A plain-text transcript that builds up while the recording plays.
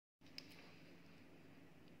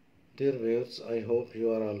Dear viewers, I hope you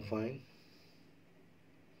are all fine.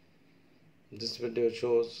 This video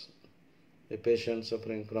shows a patient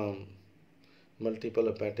suffering from multiple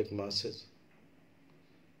hepatic masses.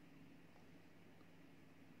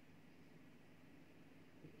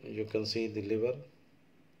 You can see the liver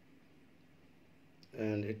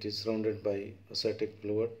and it is surrounded by ascitic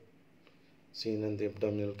fluid seen in the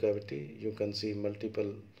abdominal cavity. You can see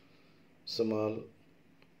multiple small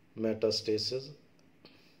metastases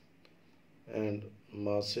and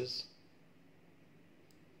masses.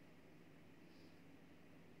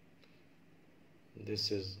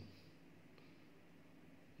 This is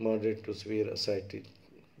moderate to severe ascites.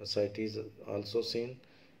 Ascites also seen.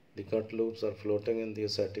 The cut loops are floating in the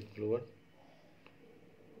ascitic fluid.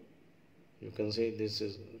 You can see this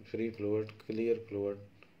is free fluid, clear fluid.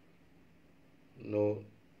 No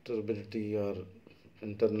turbidity or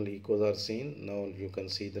internal echoes are seen. Now you can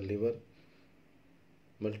see the liver.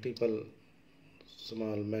 Multiple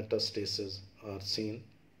small metastases are seen.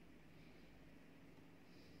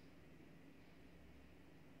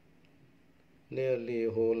 Nearly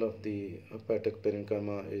a whole of the hepatic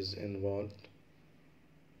parenchyma is involved.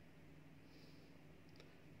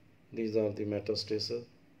 These are the metastases.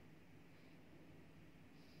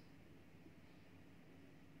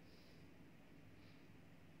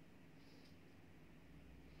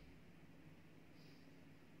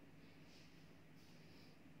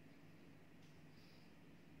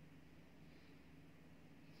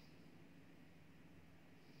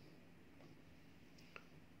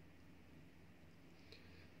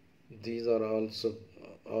 These are also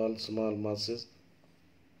all small masses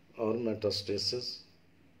or metastases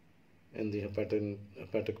in the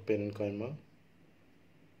hepatic parenchyma.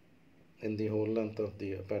 In the whole length of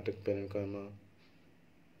the hepatic parenchyma,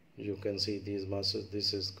 you can see these masses.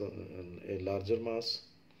 This is a larger mass.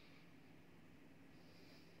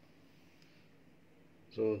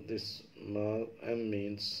 So this M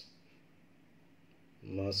means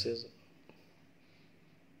masses,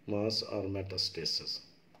 mass or metastasis.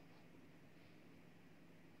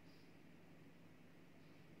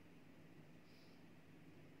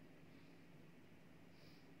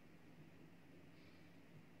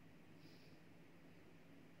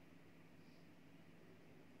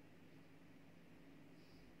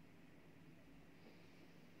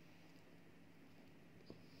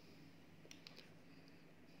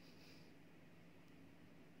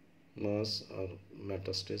 Mass or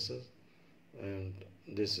metastasis, and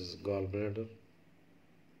this is gallbladder.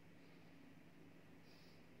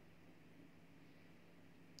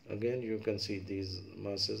 Again, you can see these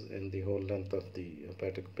masses in the whole length of the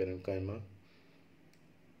hepatic parenchyma.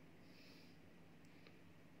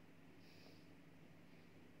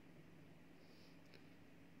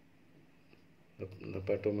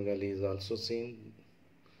 Hepatomegaly is also seen.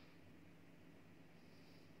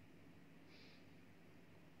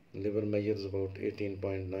 Liver measures about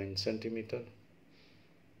 18.9 centimeter,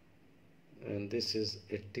 and this is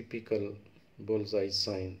a typical bullseye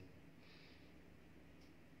sign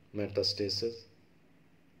metastasis.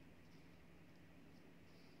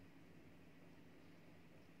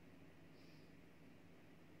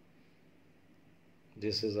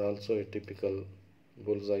 This is also a typical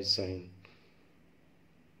bullseye sign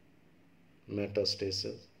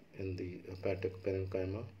metastasis in the hepatic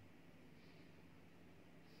parenchyma.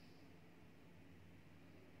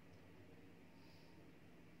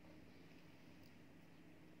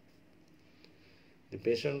 The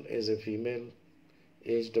patient is a female,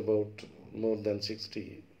 aged about more than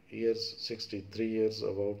 60 years, 63 years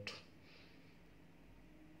about,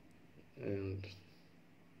 and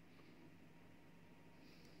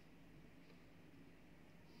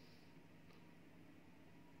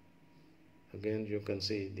again you can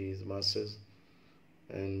see these masses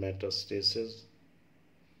and metastasis.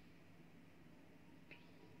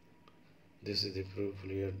 This is the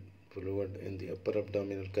fluid in the upper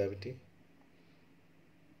abdominal cavity.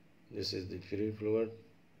 This is the free fluid.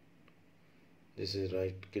 This is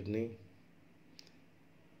right kidney,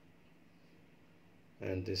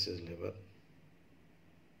 and this is liver.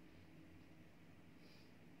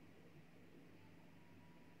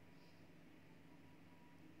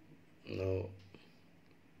 Now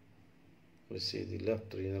we see the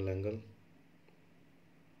left renal angle,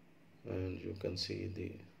 and you can see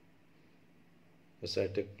the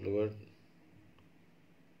ascitic fluid,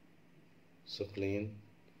 spleen,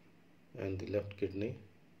 and the left kidney.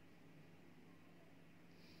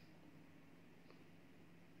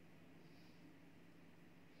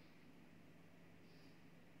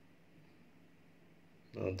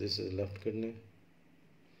 Now this is left kidney,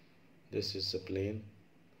 this is spleen,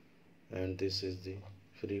 and this is the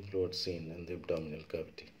free fluid seen in the abdominal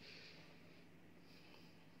cavity.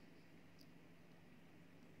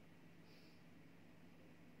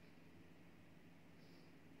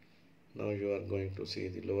 Now you are going to see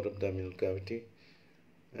the lower abdominal cavity,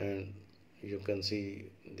 and you can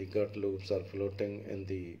see the gut loops are floating in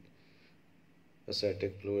the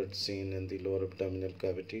ascitic fluid seen in the lower abdominal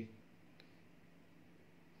cavity.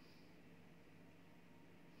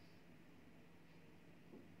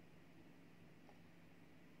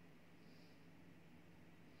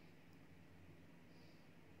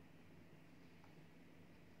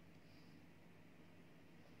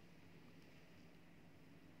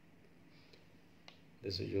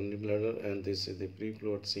 This is unibladder, and this is the free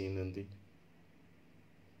fluid seen in the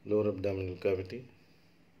lower abdominal cavity.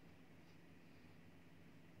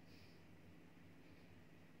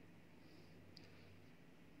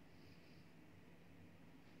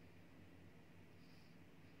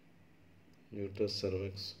 Uterus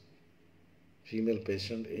cervix. Female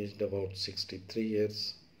patient aged about 63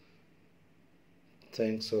 years.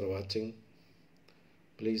 Thanks for watching.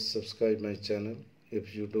 Please subscribe my channel.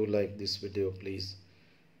 If you do like this video, please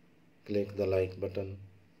click the like button.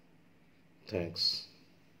 Thanks.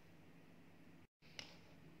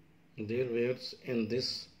 Dear viewers, in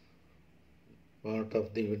this part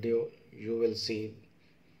of the video you will see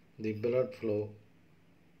the blood flow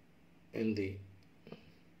in the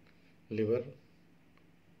liver,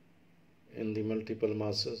 in the multiple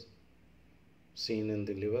masses seen in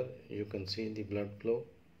the liver. You can see the blood flow.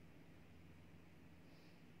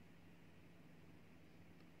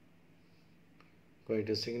 Quite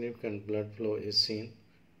a significant blood flow is seen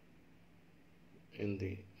in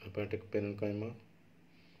the hepatic parenchyma.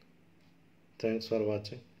 Thanks for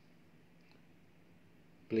watching.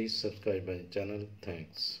 Please subscribe my channel.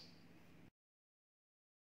 Thanks.